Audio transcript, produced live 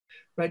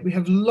right? We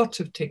have lots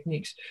of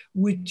techniques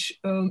which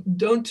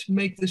don't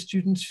make the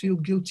students feel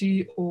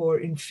guilty or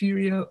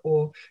inferior,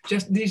 or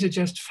just, these are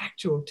just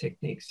factual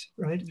techniques,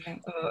 right?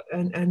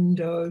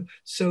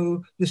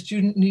 So the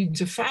student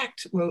needs a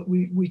fact. Well,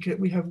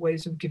 we have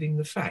ways of giving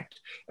the fact,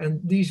 and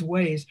these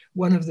ways,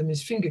 one of them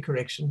is finger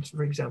correction,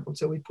 for example.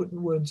 So we put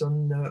words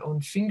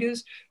on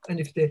fingers, and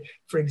if they,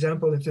 for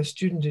example, if a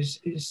student is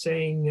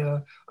saying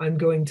I'm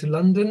going to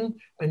London,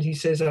 and he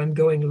says I'm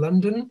going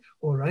London,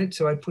 all right,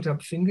 so I put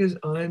up fingers,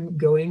 I'm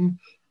going,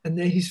 and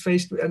there he's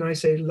faced, and I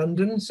say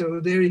London, so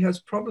there he has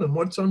problem.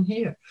 What's on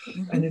here?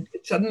 And it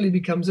suddenly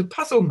becomes a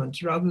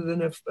puzzlement rather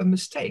than a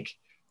mistake,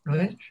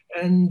 right?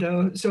 And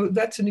so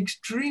that's an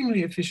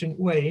extremely efficient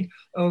way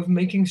of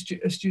making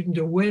a student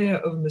aware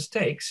of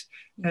mistakes,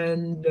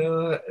 and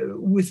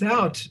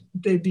without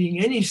there being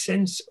any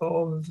sense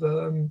of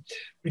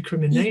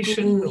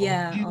recrimination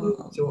or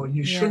guilt, or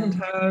you shouldn't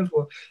have,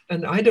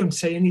 and I don't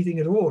say anything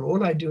at all.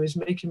 All I do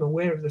is make him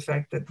aware of the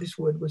fact that this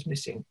word was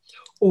missing.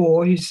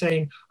 Or he's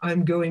saying,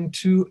 I'm going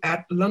to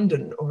at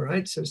London, all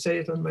right, so say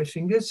it on my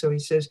fingers. So he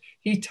says,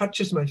 he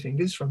touches my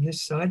fingers from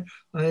this side,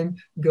 I'm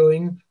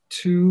going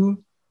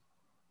to,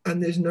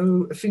 and there's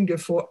no finger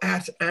for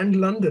at and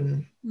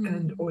London.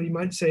 And or he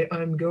might say,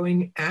 I'm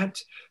going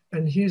at,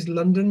 and here's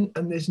London,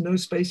 and there's no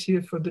space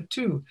here for the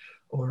to.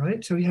 All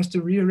right, so he has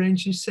to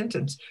rearrange his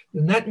sentence.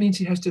 And that means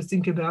he has to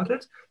think about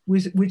it.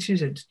 Which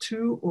is it,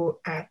 to or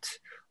at?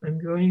 I'm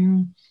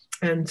going,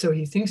 and so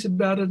he thinks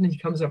about it, and he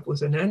comes up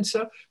with an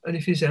answer. And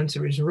if his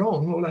answer is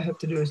wrong, all I have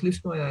to do is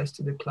lift my eyes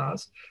to the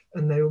class,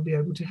 and they will be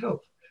able to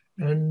help.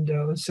 And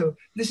so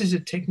this is a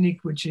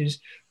technique which is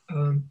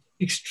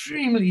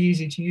extremely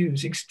easy to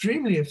use,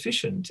 extremely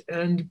efficient,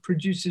 and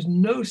produces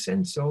no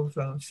sense of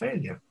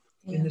failure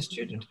in the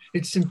student.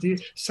 It's simply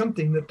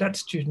something that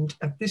student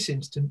at this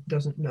instant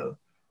doesn't know,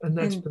 and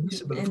that's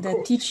permissible, of course. And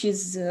that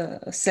teaches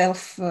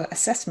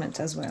self-assessment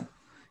as well.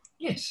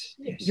 Yes,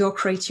 yes. Your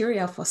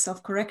criteria for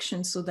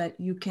self-correction, so that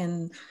you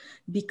can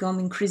become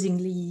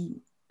increasingly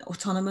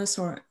autonomous,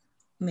 or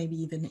maybe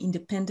even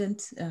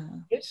independent,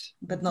 yes,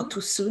 but not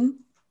too soon,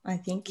 I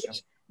think.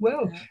 Yes.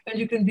 Well, and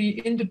you can be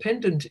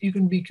independent, you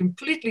can be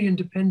completely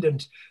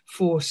independent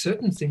for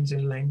certain things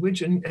in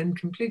language, and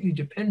completely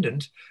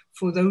dependent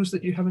for those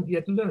that you haven't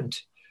yet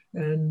learnt.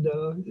 And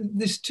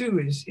this too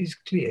is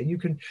clear. You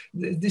can,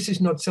 this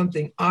is not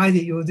something either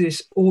you're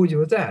this or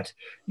you're that.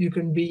 You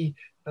can be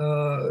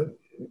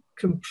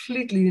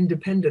completely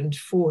independent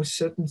for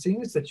certain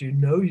things that you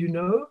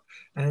know,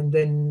 and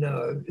then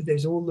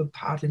there's all the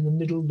part in the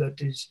middle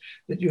that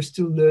you're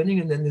still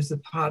learning, and then there's the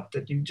part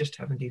that you just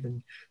haven't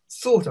even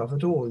thought of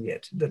at all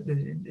yet, that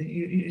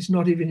it's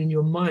not even in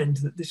your mind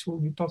that this will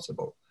be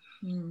possible,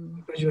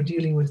 because you're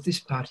dealing with this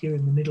part here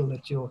in the middle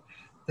that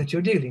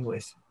you're dealing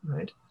with,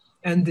 right?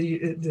 And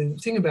the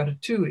thing about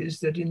it too is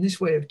that in this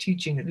way of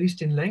teaching, at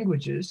least in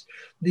languages,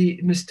 the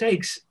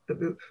mistakes,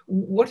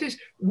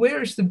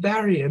 where is the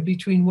barrier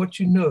between what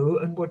you know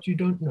and what you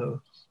don't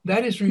know?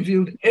 That is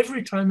revealed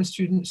every time a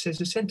student says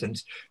a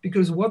sentence,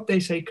 because what they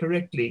say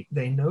correctly,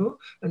 they know,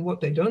 and what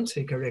they don't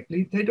say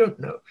correctly, they don't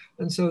know.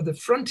 And so the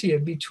frontier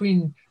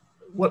between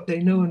what they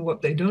know and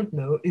what they don't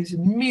know is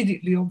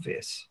immediately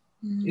obvious.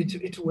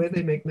 It's where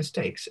they make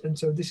mistakes. And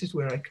so this is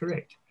where I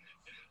correct.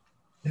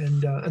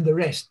 And the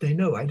rest, they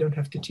know. I don't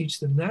have to teach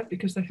them that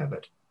because they have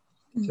it.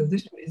 So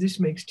this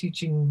makes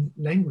teaching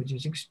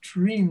languages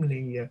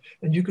extremely,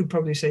 and you could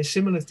probably say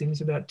similar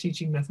things about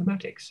teaching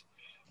mathematics,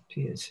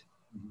 Piers.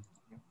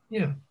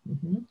 Yeah.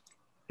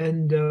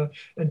 And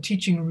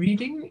teaching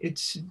reading,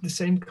 it's the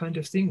same kind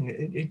of thing.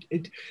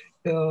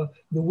 The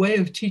way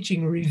of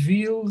teaching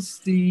reveals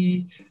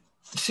the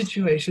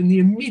situation, the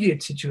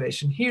immediate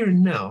situation, here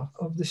and now,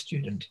 of the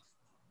student.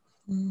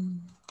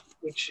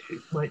 Which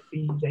it might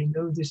be they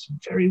know this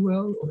very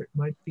well, or it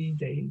might be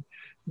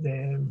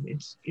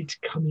it's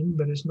coming,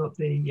 but it's not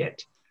there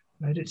yet,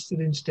 right? It's still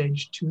in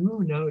stage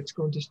 2. Now it's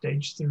gone to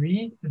stage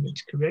 3, and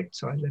it's correct,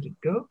 so I let it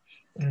go,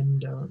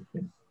 and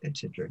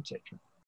etc., etc.